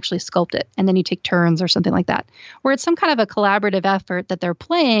Play-Doh and actually sculpt it. And then you take turns or something like that, where it's some kind of a collaborative effort that they're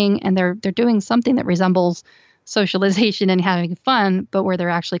playing and they're doing something that resembles socialization and having fun, but where they're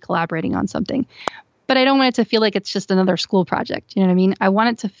actually collaborating on something. But I don't want it to feel like it's just another school project. You know what I mean? I want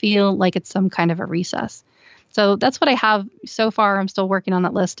it to feel like it's some kind of a recess. So that's what I have so far. I'm still working on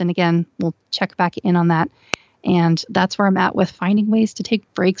that list. And again, we'll check back in on that. And that's where I'm at with finding ways to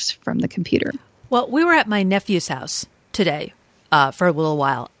take breaks from the computer. Well, we were at my nephew's house today for a little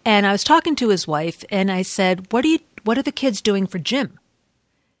while. And I was talking to his wife and I said, what are the kids doing for gym?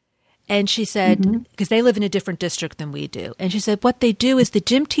 And she said, because they live in a different district than we do. And she said, what they do is the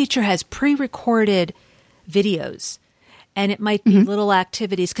gym teacher has pre-recorded videos. And it might be little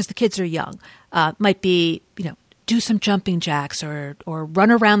activities, because the kids are young. Might be, do some jumping jacks or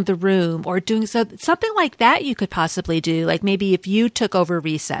run around the room or doing something like that you could possibly do. Like maybe if you took over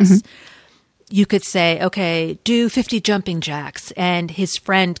recess, you could say, okay, do 50 jumping jacks. And his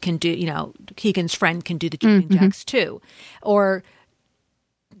friend can do, Keegan's friend can do the jumping jacks too. Or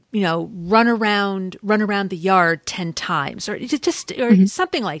run around the yard 10 times or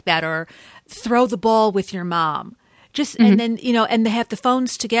something like that, or throw the ball with your mom. And then, and they have the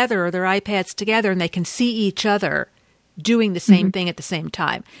phones together or their iPads together and they can see each other doing the same thing at the same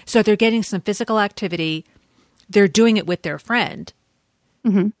time. So they're getting some physical activity. They're doing it with their friend.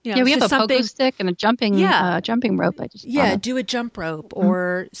 Mm-hmm. You know, Yeah, we have a something, pogo stick and a jumping rope. I just do a jump rope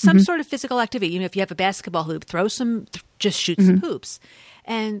or some sort of physical activity. You know, if you have a basketball hoop, just shoot some hoops.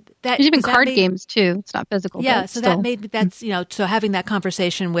 And that there's even card games too. It's not physical. Yeah, so so having that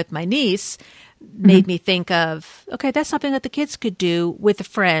conversation with my niece made me think of, okay, that's something that the kids could do with a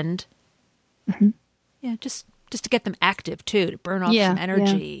friend. Yeah, just to get them active too, to burn off some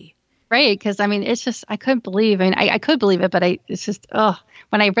energy. Right, because I mean, it's just I couldn't believe. I mean, I could believe it, but it's just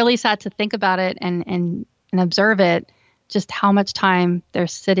when I really sat to think about it and observe it, just how much time they're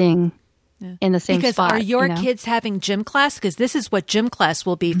sitting in the same spot. Because are your kids having gym class? Because this is what gym class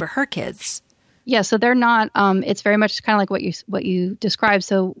will be for her kids. Yeah, so they're not. It's very much kind of like what you described.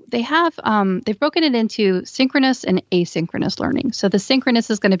 So they have they've broken it into synchronous and asynchronous learning. So the synchronous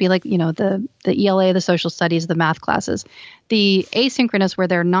is going to be like the ELA, the social studies, the math classes. The asynchronous, where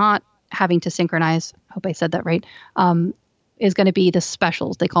they're not having to synchronize, I hope I said that right, is going to be the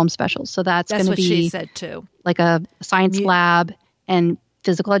specials. They call them specials. So that's going to be what she said too, like a science lab and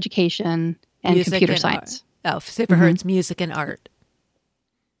physical education and music computer and science. Art. Oh, so for her, it's music and art.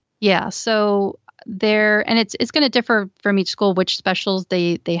 Yeah, so and it's going to differ from each school which specials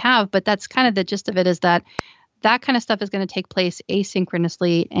they have, but that's kind of the gist of it, is that kind of stuff is going to take place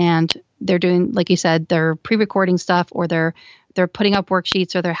asynchronously, and they're doing, like you said, they're pre-recording stuff, or they're putting up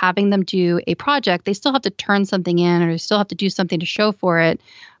worksheets, or they're having them do a project. They still have to turn something in, or they still have to do something to show for it.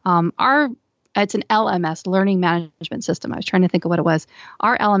 It's an LMS, learning management system. I was trying to think of what it was.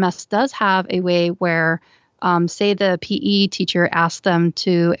 Our LMS does have a way where, say the PE teacher asked them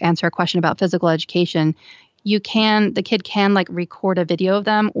to answer a question about physical education, the kid can like record a video of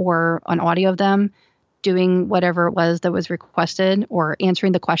them or an audio of them doing whatever it was that was requested, or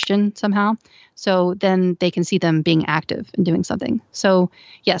answering the question somehow. So then they can see them being active and doing something. So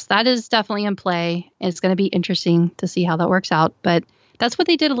yes, that is definitely in play. It's going to be interesting to see how that works out. But that's what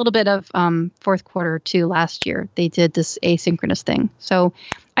they did a little bit of fourth quarter too last year. They did this asynchronous thing. So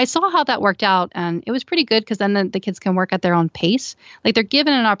I saw how that worked out, and it was pretty good, because then the kids can work at their own pace. Like they're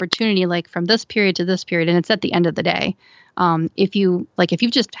given an opportunity, like from this period to this period, and it's at the end of the day. If you've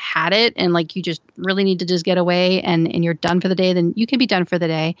just had it and like you just really need to just get away and you're done for the day, then you can be done for the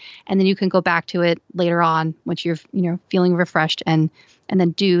day, and then you can go back to it later on once you're feeling refreshed, and then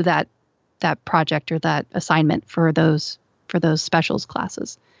do that project or that assignment for those specials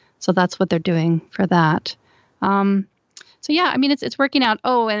classes. So that's what they're doing for that. So yeah, I mean, it's working out.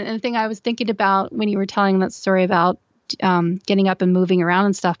 Oh, and the thing I was thinking about when you were telling that story about getting up and moving around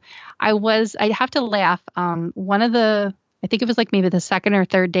and stuff, I have to laugh. I think it was like maybe the second or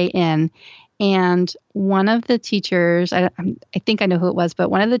third day in, and one of the teachers, I think I know who it was,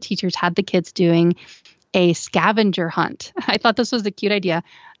 but one of the teachers had the kids doing a scavenger hunt. I thought this was a cute idea.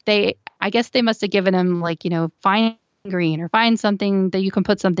 I guess they must have given him like, find green or find something that you can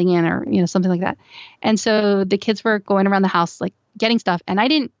put something in, or, something like that. And so the kids were going around the house, like getting stuff. And I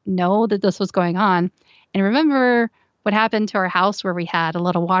didn't know that this was going on. And remember what happened to our house where we had a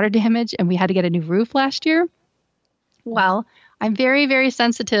little water damage and we had to get a new roof last year? Well, I'm very, very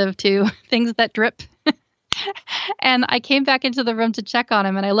sensitive to things that drip. And I came back into the room to check on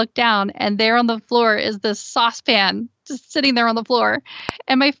him, and I looked down, and there on the floor is this saucepan just sitting there on the floor.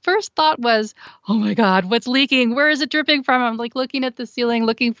 And my first thought was, oh my God, what's leaking? Where is it dripping from? I'm like looking at the ceiling,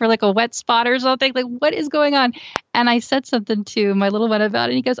 looking for like a wet spot or something. Like, what is going on? And I said something to my little one about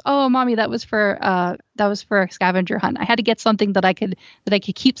it, and he goes, oh, Mommy, that was for a scavenger hunt. I had to get something that I could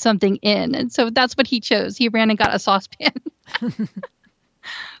keep something in. And so that's what he chose. He ran and got a saucepan.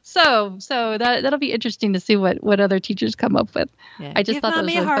 So that'll be interesting to see what other teachers come up with. Yeah. I just thought that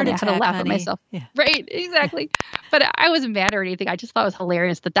was really funny. I had to laugh at myself. Yeah. Right, exactly. But I wasn't mad or anything. I just thought it was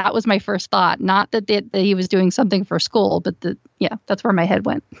hilarious that was my first thought. Not that he was doing something for school, but that's where my head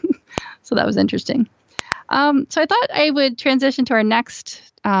went. So that was interesting. So I thought I would transition to our next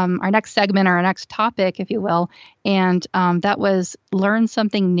segment, or our next topic, if you will, and that was learn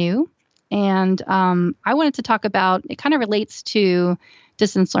something new. And I wanted to talk about, it kind of relates to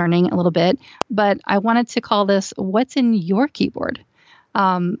distance learning a little bit, but I wanted to call this What's in Your Keyboard?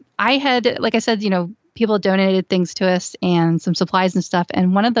 I had, like I said, people donated things to us and some supplies and stuff.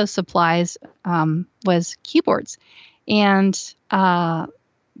 And one of those supplies was keyboards. And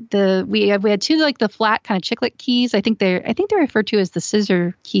we had two, like the flat kind of chiclet keys. I think they're referred to as the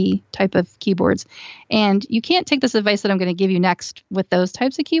scissor key type of keyboards. And you can't take this advice that I'm going to give you next with those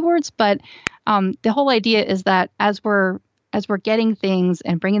types of keyboards. But the whole idea is that as we're getting things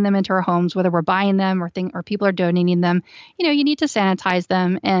and bringing them into our homes, whether we're buying them or people are donating them, you need to sanitize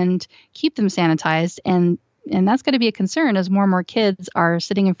them and keep them sanitized. And that's going to be a concern as more and more kids are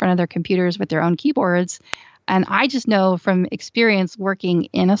sitting in front of their computers with their own keyboards. And I just know from experience working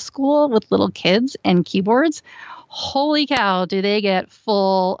in a school with little kids and keyboards, holy cow, do they get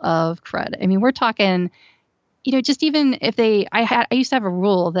full of crud. I mean, we're talking, just even if I used to have a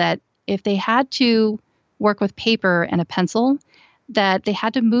rule that if they had to work with paper and a pencil, that they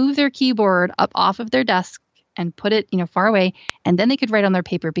had to move their keyboard up off of their desk and put it, far away, and then they could write on their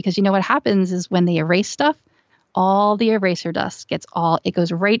paper. Because what happens is when they erase stuff, all the eraser dust it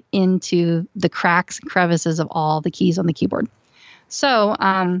goes right into the cracks and crevices of all the keys on the keyboard. So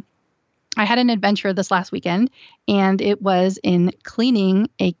I had an adventure this last weekend, and it was in cleaning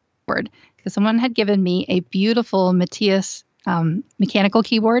a keyboard because someone had given me a beautiful Matthias mechanical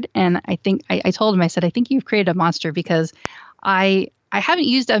keyboard. And I think I told him, I said, I think you've created a monster because I haven't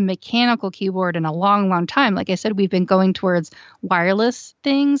used a mechanical keyboard in a long, long time. Like I said, we've been going towards wireless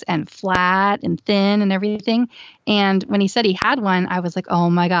things and flat and thin and everything. And when he said he had one, I was like, oh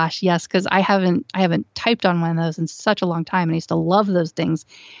my gosh, yes, because I haven't typed on one of those in such a long time. And I used to love those things.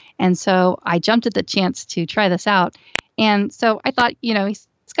 And so I jumped at the chance to try this out. And so I thought,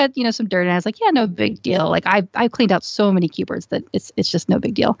 it's got, some dirt. And I was like, yeah, no big deal. Like I've cleaned out so many keyboards that it's just no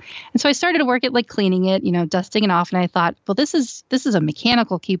big deal. And so I started to work at like cleaning it, dusting it off. And I thought, well, this is a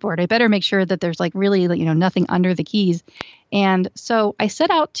mechanical keyboard. I better make sure that there's like really, nothing under the keys. And so I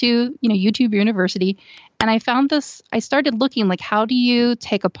set out to, YouTube University, and I found this. I started looking like, how do you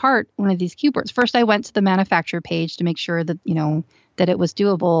take apart one of these keyboards? First, I went to the manufacturer page to make sure that, that it was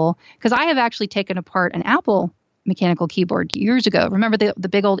doable, because I have actually taken apart an Apple mechanical keyboard years ago. Remember the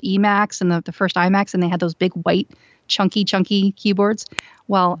big old Emacs and the first iMacs, and they had those big white chunky keyboards?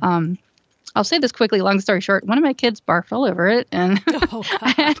 Well, I'll say this quickly, long story short, one of my kids barfed all over it, and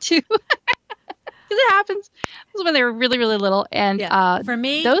I had to, because it happens. This was when they were really, really little. And for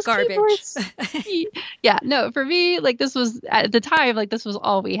me, those garbage. Keyboards, for me, like this was, at the time, like this was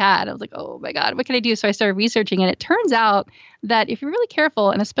all we had. I was like, oh my God, what can I do? So I started researching, and it turns out that if you're really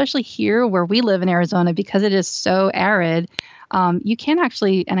careful, and especially here where we live in Arizona, because it is so arid, you can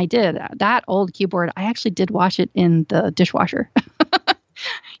actually, and I did, that old keyboard, I actually did wash it in the dishwasher.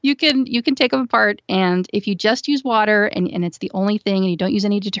 You can take them apart, and if you just use water and it's the only thing, and you don't use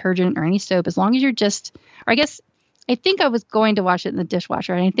any detergent or any soap, as long as you're I think I was going to wash it in the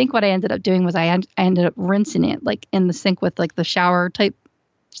dishwasher, and I think what I ended up doing was I ended up rinsing it like in the sink with like the shower type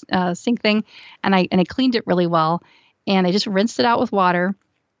sink thing, and I cleaned it really well, and I just rinsed it out with water.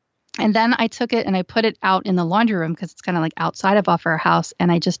 And then I took it and I put it out in the laundry room because it's kind of like outside of our house,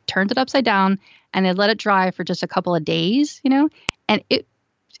 and I just turned it upside down and I let it dry for just a couple of days, and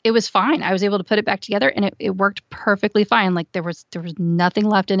it was fine. I was able to put it back together, and it worked perfectly fine. Like there was nothing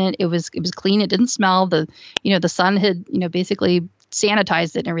left in it. It was clean. It didn't smell. The sun had, basically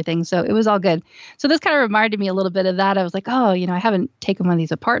sanitized it and everything. So it was all good. So this kind of reminded me a little bit of that. I was like, oh, I haven't taken one of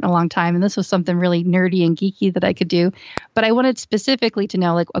these apart in a long time. And this was something really nerdy and geeky that I could do. But I wanted specifically to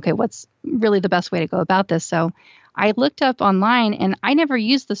know, like, okay, what's really the best way to go about this? So I looked up online, and I never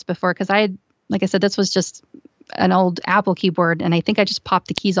used this before because like I said, this was just an old Apple keyboard, and I think I just popped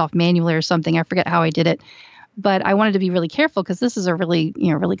the keys off manually or something. I forget how I did it, but I wanted to be really careful because this is a really,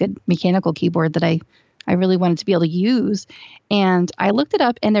 really good mechanical keyboard that I really wanted to be able to use. And I looked it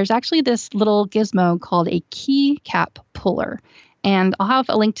up, and there's actually this little gizmo called a keycap puller. And I'll have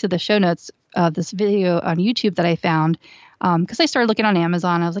a link to the show notes of this video on YouTube that I found because I started looking on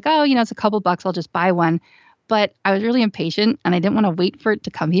Amazon. I was like, oh, it's a couple bucks. I'll just buy one. But I was really impatient, and I didn't want to wait for it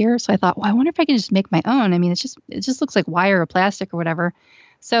to come here. So I thought, well, I wonder if I can just make my own. I mean, it just looks like wire or plastic or whatever.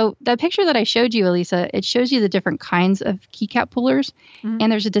 So the picture that I showed you, Elisa, it shows you the different kinds of keycap pullers,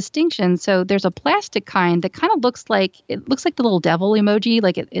 and there's a distinction. So there's a plastic kind that kind of looks like the little devil emoji,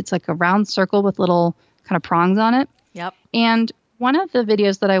 like it's like a round circle with little kind of prongs on it. Yep. And one of the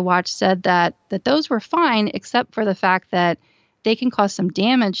videos that I watched said that those were fine, except for the fact that they can cause some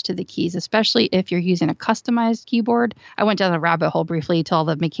damage to the keys, especially if you're using a customized keyboard. I went down the rabbit hole briefly to all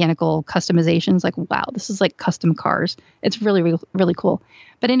the mechanical customizations. Like, wow, this is like custom cars. It's really, really, really cool.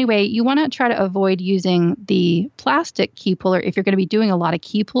 But anyway, you want to try to avoid using the plastic key puller if you're going to be doing a lot of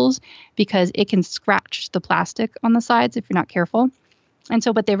key pulls, because it can scratch the plastic on the sides if you're not careful. And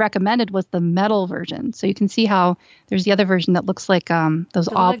so what they recommended was the metal version. So you can see how there's the other version that looks like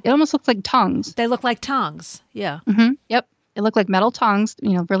it almost looks like tongs. They look like tongs. Yeah. Mm-hmm. Yep. It looked like metal tongs,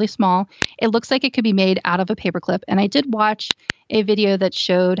 really small. It looks like it could be made out of a paperclip. And I did watch a video that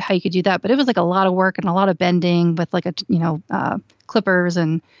showed how you could do that, but it was like a lot of work and a lot of bending with like clippers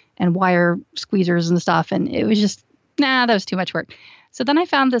and wire squeezers and stuff. And it was just, that was too much work. So then I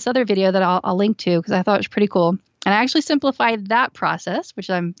found this other video that I'll link to because I thought it was pretty cool. And I actually simplified that process, which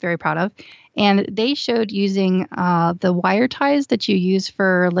I'm very proud of. And they showed using the wire ties that you use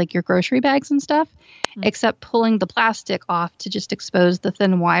for like your grocery bags and stuff, except pulling the plastic off to just expose the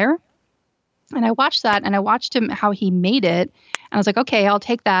thin wire. And I watched that, and I watched him how he made it. And I was like, okay, I'll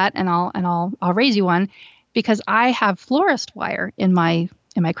take that and I'll raise you one, because I have florist wire in my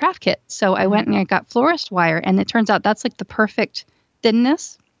craft kit. So I went and I got florist wire, and it turns out that's like the perfect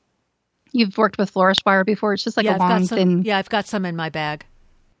thinness. You've worked with florist wire before. It's just like a long, thin. Yeah, I've got some in my bag.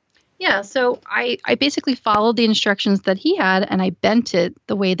 Yeah, so I basically followed the instructions that he had, and I bent it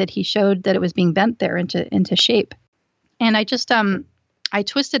the way that he showed that it was being bent there into shape. And I just I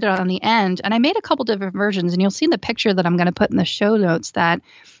twisted it on the end, and I made a couple different versions. And you'll see in the picture that I'm going to put in the show notes that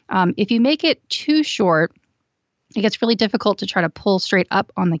if you make it too short, it gets really difficult to try to pull straight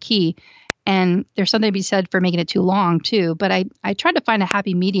up on the key. And there's something to be said for making it too long too. But I tried to find a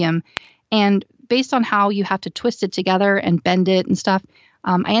happy medium. And based on how you have to twist it together and bend it and stuff,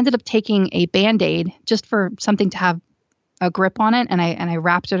 I ended up taking a Band-Aid just for something to have a grip on it. And I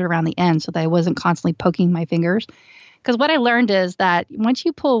wrapped it around the end so that I wasn't constantly poking my fingers. Because what I learned is that once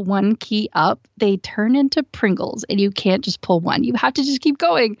you pull one key up, they turn into Pringles, and you can't just pull one. You have to just keep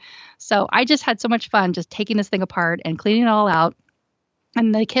going. So I just had so much fun just taking this thing apart and cleaning it all out.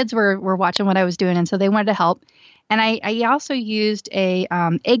 And the kids were watching what I was doing, and so they wanted to help. And I also used a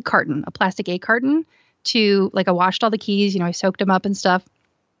plastic egg carton to, like, I washed all the keys, I soaked them up and stuff,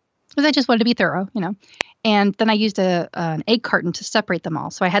 because I just wanted to be thorough, And then I used an egg carton to separate them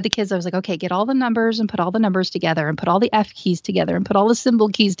all. So I had the kids, I was like, okay, get all the numbers and put all the numbers together and put all the F keys together and put all the symbol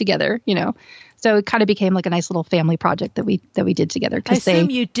keys together, So it kind of became like a nice little family project that we did together. I assume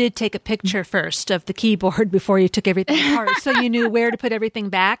you did take a picture first of the keyboard before you took everything apart, so you knew where to put everything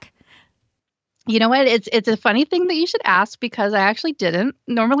back. You know what? It's a funny thing that you should ask, because I actually didn't.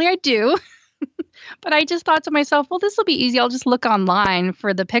 Normally I do. But I just thought to myself, well, this will be easy. I'll just look online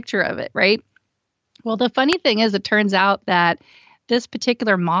for the picture of it, right? Well, the funny thing is, it turns out that this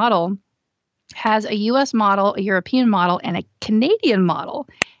particular model has a U.S. model, a European model, and a Canadian model.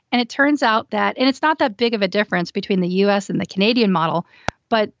 And it turns out that, and it's not that big of a difference between the U.S. and the Canadian model,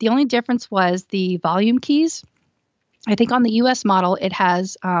 but the only difference was the volume keys. I think on the U.S. model, it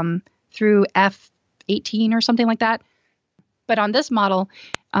has through F18 or something like that. But on this model,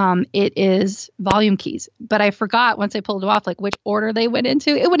 it is volume keys. But I forgot once I pulled it off, like which order they went into.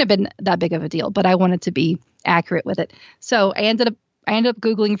 It wouldn't have been that big of a deal, but I wanted to be accurate with it. So I ended up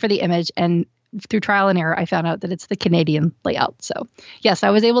Googling for the image, and through trial and error, I found out that it's the Canadian layout. So yes, I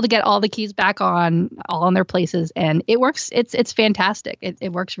was able to get all the keys back all in their places, and it works. It's fantastic.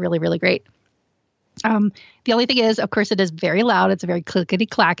 It works really, really great. The only thing is, of course, it is very loud. It's a very clickety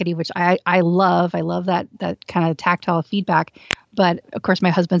clackety, which I love. I love that kind of tactile feedback. But of course, my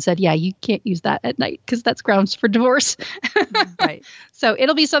husband said, yeah, you can't use that at night because that's grounds for divorce. Right. So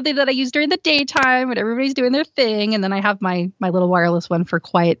it'll be something that I use during the daytime when everybody's doing their thing. And then I have my little wireless one for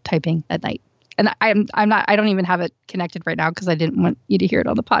quiet typing at night. And I don't even have it connected right now because I didn't want you to hear it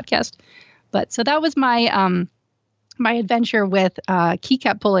on the podcast. But so that was my adventure with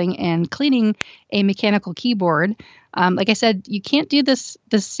keycap pulling and cleaning a mechanical keyboard. Like I said, you can't do the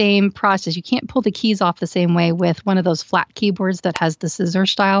same process. You can't pull the keys off the same way with one of those flat keyboards that has the scissor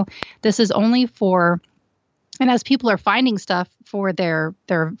style. This is only for, and as people are finding stuff for their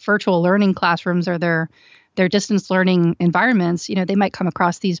virtual learning classrooms or their distance learning environments, they might come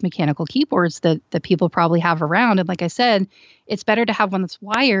across these mechanical keyboards that people probably have around. And like I said, it's better to have one that's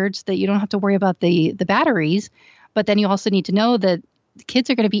wired so that you don't have to worry about the batteries. But then you also need to know that the kids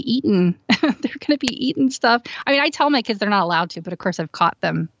are going to be eating. They're going to be eating stuff. I mean, I tell my kids they're not allowed to, but of course I've caught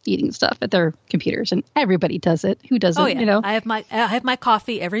them eating stuff at their computers, and everybody does it. Who doesn't? Oh yeah. I have my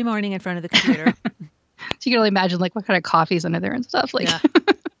coffee every morning in front of the computer. So you can only imagine like what kind of coffee's under there and stuff. Like, yeah.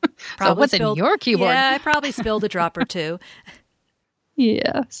 So what's in your keyboard? Yeah, I probably spilled a drop or two.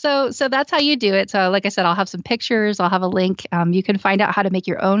 Yeah. So that's how you do it. So like I said, I'll have some pictures. I'll have a link. You can find out how to make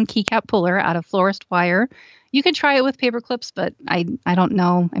your own keycap puller out of florist wire. You can try it with paper clips, but I don't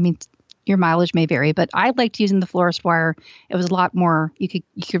know. I mean, your mileage may vary, but I liked using the florist wire. It was a lot more, you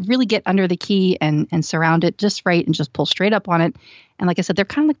could really get under the key and surround it just right and just pull straight up on it. And like I said, they're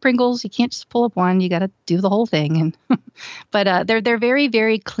kind of like Pringles. You can't just pull up one. You got to do the whole thing. And but they're very,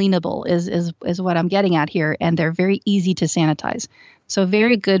 very cleanable is what I'm getting at here. And they're very easy to sanitize. So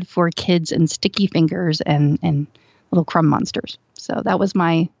very good for kids and sticky fingers and little crumb monsters. So that was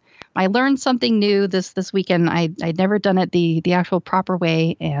I learned something new this weekend. I'd never done it the actual proper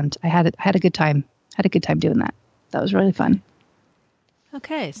way, and I had a good time. Had a good time doing that. That was really fun.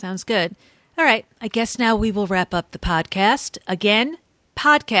 Okay, sounds good. All right, I guess now we will wrap up the podcast. Again,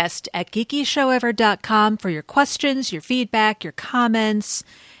 podcast@geekyshowever.com for your questions, your feedback, your comments,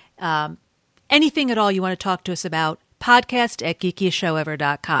 anything at all you want to talk to us about.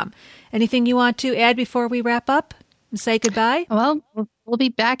 podcast@geekyshowever.com. Anything you want to add before we wrap up and say goodbye? Well, we'll be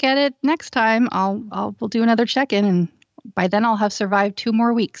back at it next time. We'll do another check-in, and by then I'll have survived 2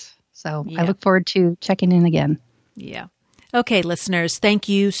 more weeks. So I look forward to checking in again. Yeah. Okay, listeners, thank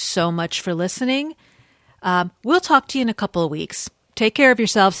you so much for listening. We'll talk to you in a couple of weeks. Take care of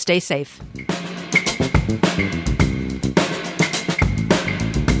yourselves. Stay safe.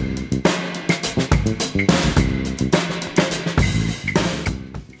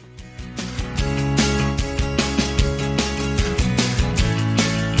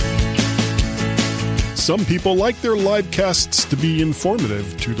 Some people like their live casts to be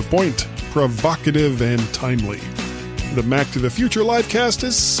informative, to the point, provocative, and timely. The Mac to the Future livecast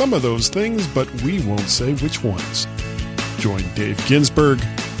is some of those things, but we won't say which ones. Join Dave Ginsburg,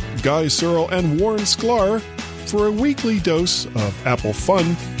 Guy Searle, and Warren Sklar for a weekly dose of Apple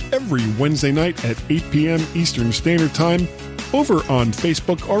fun every Wednesday night at 8 p.m. Eastern Standard Time over on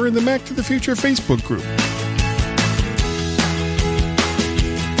Facebook or in the Mac to the Future Facebook group.